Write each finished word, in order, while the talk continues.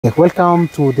Welcome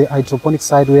to the hydroponic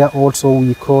side, where also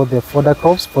we grow the fodder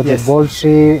crops for the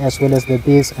poultry as well as the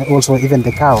pigs and also even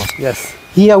the cows. Yes.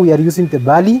 Here we are using the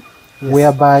barley,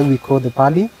 whereby we grow the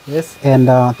barley. Yes. And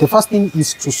the first thing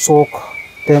is to soak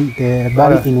the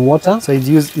barley in water. So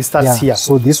it starts here.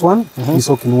 So this one we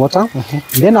soak in water.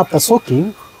 Then after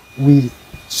soaking, we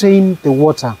drain the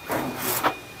water.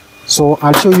 So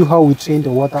I'll show you how we drain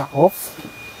the water off.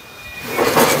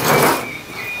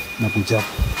 Good job.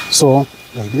 So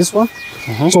like this one.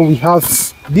 So we have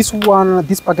this one,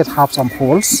 this packet have some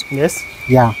holes. Yes.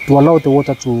 Yeah, to allow the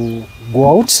water to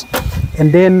go out.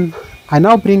 And then I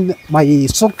now bring my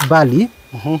soaked barley.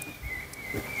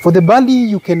 For the barley,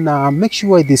 you can make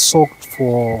sure it is soaked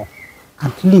for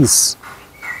at least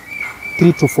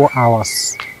 3 to 4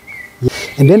 hours.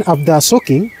 And then after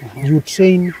soaking, you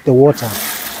drain the water.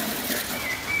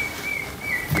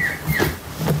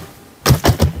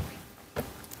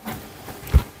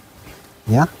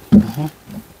 Yeah.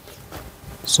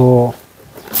 So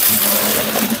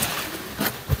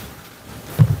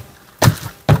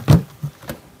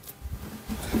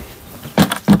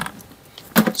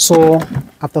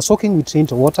after soaking, we drain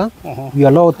the water. We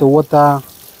allow the water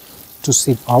to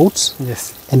seep out.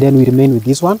 Yes. And then we remain with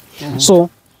this one. So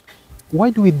why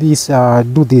do we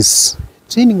do this?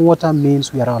 Draining water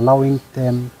means we are allowing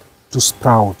them to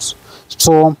sprout.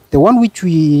 So the one which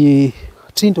we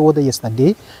drained the water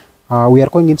yesterday, we are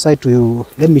going inside to,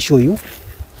 let me show you.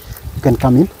 You can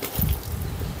come in.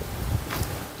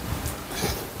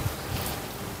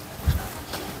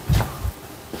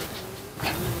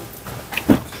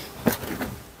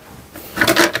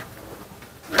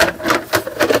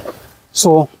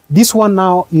 So this one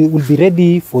now, it will be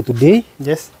ready for today.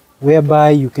 Yes.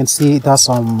 Whereby you can see there's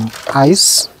some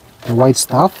ice, the white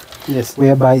stuff. Yes.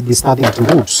 Whereby they starting to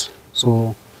roots.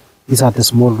 So these are the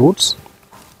small roots.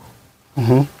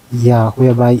 Yeah,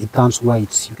 whereby it turns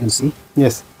white, you can see.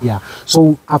 Yes. Yeah.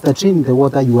 So after draining the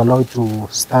water, you allow it to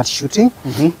start shooting.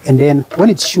 And then when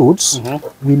it shoots,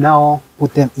 we now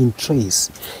put them in trays.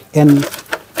 And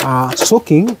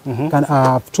soaking, can,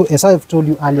 as I've told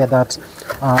you earlier, that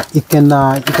you can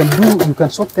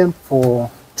soak them for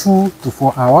 2 to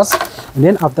 4 hours. And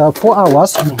then after 4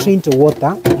 hours, you drain the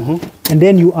water. And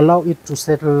then you allow it to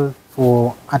settle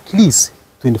for at least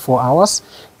 24 hours.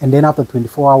 And then after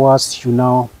 24 hours, you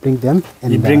now bring them.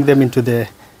 And you bring them into the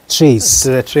trays.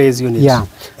 To the trays unit. Yeah.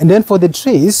 And then for the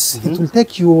trays, it will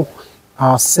take you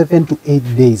 7 to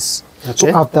 8 days.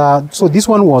 Okay. So this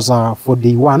one was for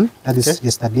day 1, that is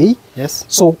yesterday. Yes.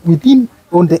 So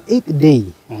on the 8th day,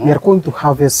 we are going to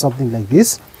harvest something like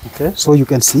this. Okay. So you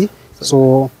can see.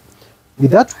 So with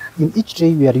that, in each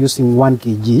tray we are using 1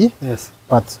 kg. Yes.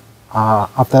 But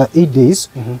after 8 days,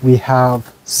 we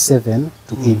have 7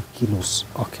 to 8 kilos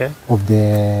of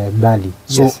the barley.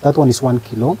 So that one is 1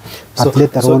 kilo. But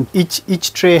later on,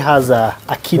 each tray has a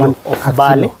kilo of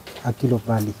barley. A kilo of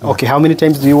barley. Yeah. Okay. How many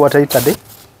times do you water it a day?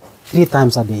 3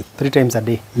 times a day. 3 times a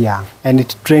day. Yeah. And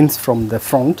it drains from the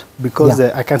front because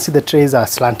I can see the trays are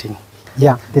slanting.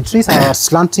 Yeah, the trays are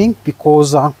slanting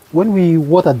because when we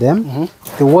water them,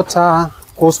 the water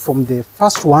goes from the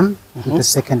first one to the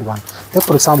second one. Take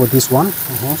for example this one.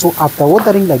 So after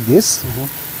watering like this,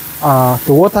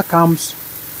 the water comes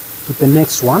to the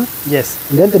next one. Yes.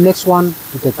 And then the next one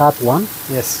to the third one.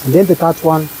 Yes. And then the third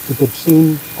one to the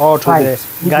drain pipe,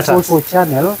 which is also a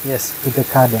channel to the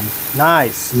garden.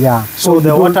 Nice. Yeah. So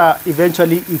the water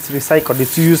eventually is recycled.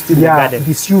 It's used in the garden. Yeah,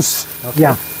 it's used. Okay.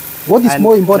 Yeah. What is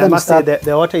more important is that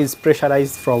the water is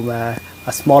pressurized from a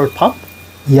small pump.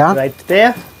 Yeah. Right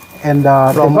there. And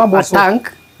from a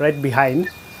tank right behind,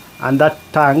 and that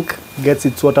tank gets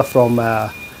its water from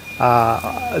the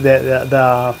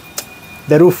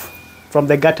roof, from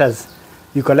the gutters.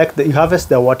 You harvest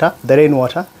the water, the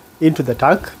rainwater, into the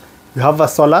tank. You have a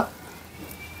solar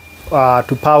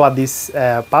to power this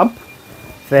pump.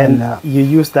 Then you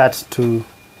use that to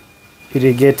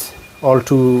irrigate or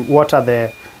to water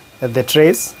the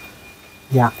trays.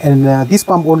 Yeah, and this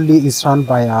pump only is run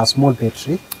by a small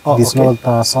battery. It's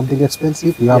not something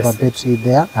expensive. You have a battery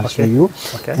there, I'll show you.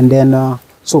 And then,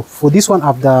 so for this one,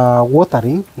 after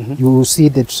watering, you see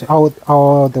how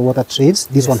the water drains.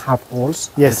 This one have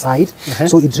holes on the side.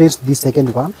 So it drains the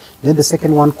second one. Then the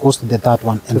second one goes to the third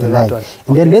one and the leg.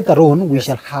 And then later on, we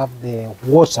shall have the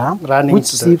water running which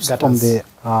seeps from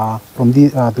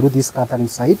through this guttering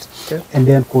side and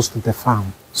then goes to the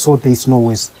farm. So there is no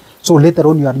waste. So later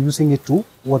on, you are using it to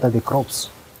water the crops.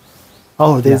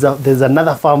 Oh, there's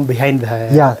another farm behind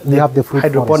the we have the fruit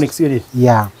hydroponics unit.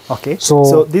 Yeah. Okay.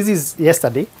 So this is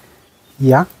yesterday.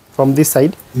 Yeah. From this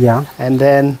side. Yeah. And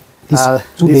then this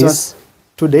 2 days.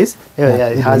 2 days. Yeah,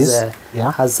 it 2 has days.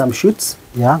 Yeah. has some shoots.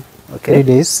 Yeah. Okay.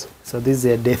 3 days. So this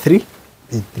is day 3.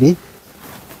 Day 3.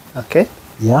 Okay.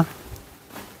 Yeah.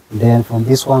 Then from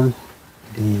this one,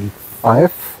 day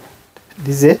 5.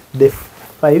 This is day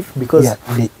 5 because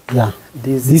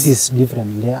this is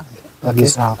different. Yeah. That Okay.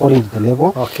 is according to the level.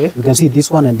 Okay. You can see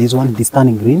this one and this one is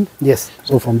turning green. Yes.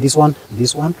 So from this one,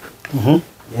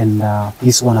 and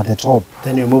this one at the top.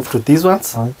 Then you move to these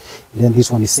ones. Then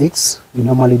this one is 6. We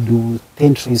normally do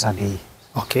 10 trees a day.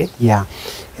 Okay. Yeah.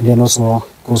 And then also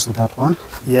goes to that one.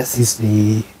 Yes.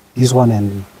 This one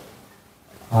and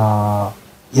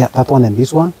that one and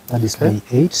this one. That is Okay.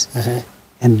 day 8.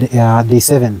 And day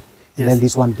 7. Yes. And then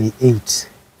this one day 8.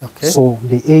 Okay. So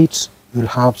day 8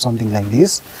 you'll have something like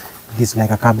this. This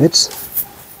like a cabbage.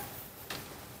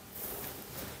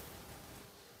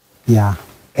 Yeah.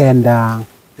 And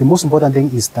the most important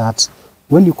thing is that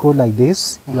when you grow like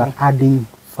this, you are adding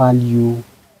value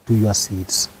to your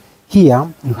seeds. Here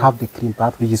you have the green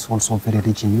part, which is also very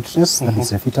rich in nutrients. That is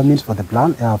the vitamins for the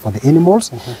plant, for the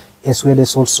animals, as well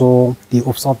as also they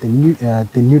absorb the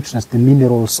nutrients, the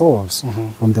mineral salts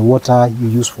from the water you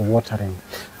use for watering.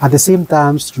 At the same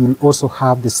time, you will also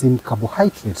have the same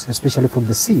carbohydrates, especially from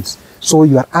the seeds. So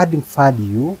you are adding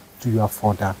value to your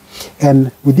fodder.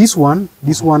 And with this one,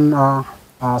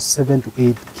 7 to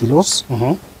 8 kilos.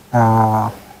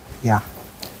 Yeah.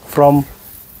 From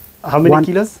how many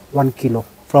kilos? 1 kilo.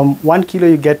 From 1 kilo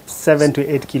you get 7 to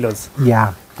 8 kilos.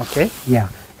 Yeah. Okay. Yeah.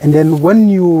 And then when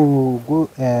you go,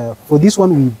 for this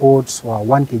one we bought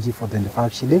 1 kg for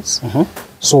 25 shillings.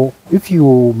 So if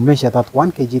you measure that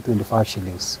 1 kg 25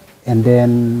 shillings, and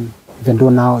then even though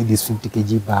now it is 50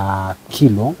 kg per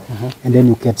kilo, and then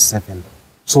you get 7.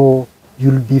 So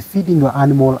you'll be feeding your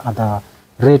animal at a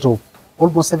rate of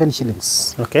almost 7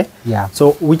 shillings. Okay. Yeah.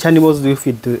 So which animals do you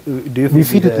feed? We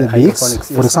feed it to the pigs.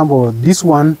 For example, this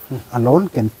one alone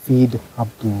can feed up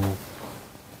to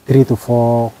 3 to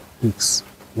 4 pigs.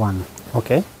 One.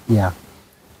 Okay. Yeah.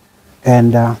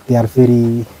 And they are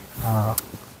very,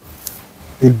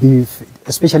 they'll be,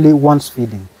 especially once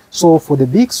feeding. So for the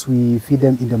pigs, we feed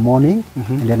them in the morning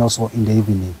and then also in the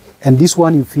evening. And this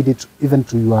one, you feed it even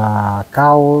to your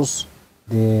cows,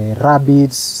 the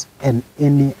rabbits, and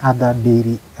any other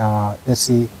dairy, let's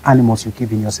say, animals you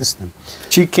keep in your system.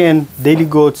 Chicken, daily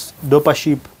goats, dopa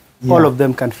sheep, all of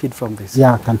them can feed from this.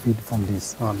 Yeah, can feed from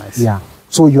this. Oh, nice. Yeah.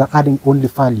 So you are adding only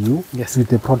value to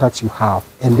the products you have.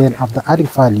 And then after adding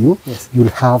value, you'll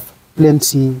have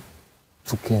plenty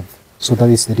to give. So that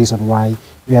is the reason why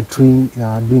we are doing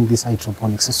this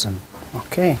hydroponic system.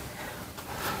 Okay.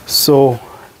 So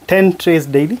 10 trays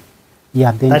daily?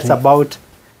 Yeah, that's about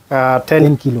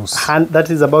 10 kilos. That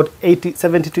is about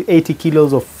 70 to 80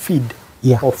 kilos of feed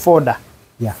or fodder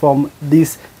from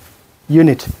this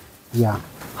unit. Yeah.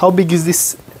 How big is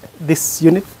this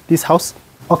unit, this house?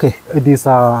 Okay, it is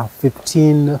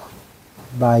 15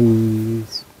 by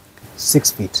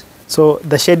 6 feet. So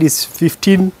the shed is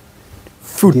 15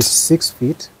 foot. It is 6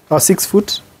 feet. Or 6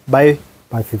 foot by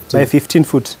 15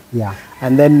 foot. Yeah.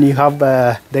 And then you have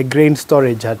the grain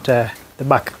storage at the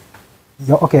back.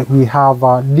 Yeah, okay, we have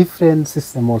a different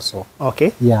system also.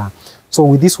 Okay. Yeah. So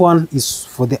with this one is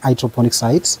for the hydroponic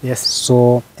sites. Yes.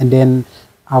 So, and then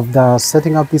after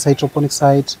setting up this hydroponic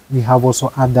site, we have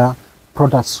also other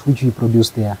products which we produce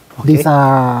there. Okay. These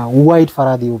are wide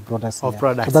variety of products. So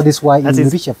that is why in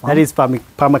Mauritius farm. That is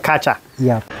permaculture.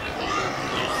 Yeah.